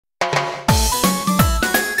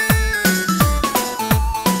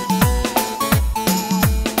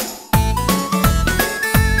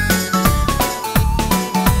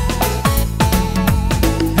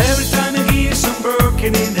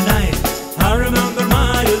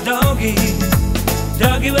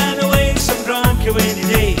you went away, some drunk you any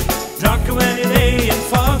day, and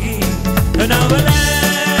foggy. And now I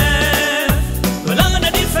left, but I'm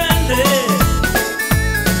gonna defend it.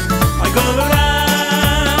 I go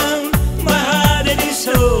around, my heart it is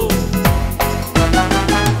so.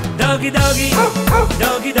 Doggy, doggy,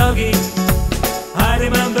 doggy, doggy, I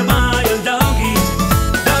remember my old doggy.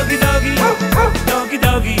 Doggy, doggy, doggy,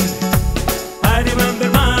 doggy, I remember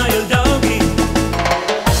my old doggy.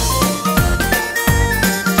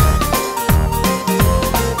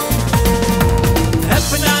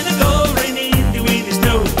 Half an hour ago, raining in the windy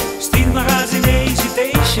snow, still my heart's in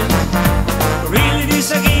hesitation. Really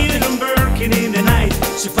disagreeing and working in the night,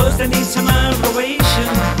 suppose I need some aggravation.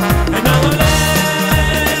 And now I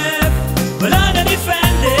left, but I'm not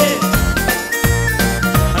defended.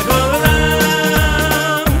 I go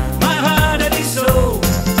around, my heart it is so.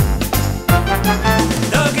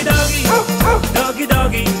 Doggy, doggy, doggy,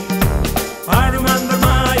 doggy, I remember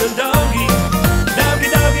my old doggy. Doggy,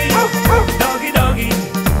 doggy, doggy, doggy,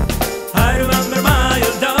 I remember my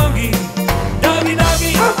old doggy. Doggy,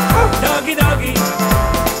 doggy, doggy, doggy,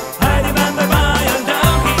 I remember my old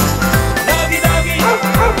doggy. Doggy, doggy,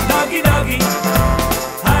 doggy, doggy,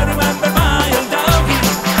 I remember my old doggy.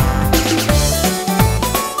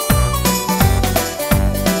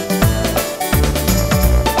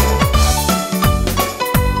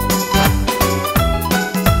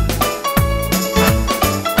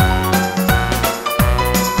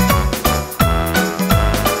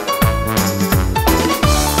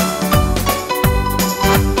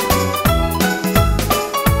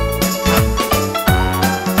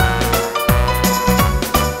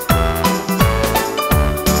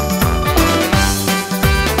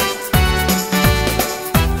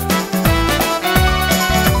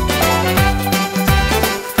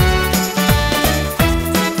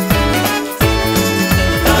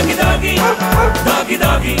 Doggy,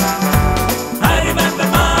 doggy, I remember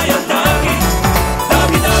my old doggy.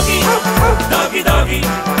 Doggy, doggy, doggy, doggy,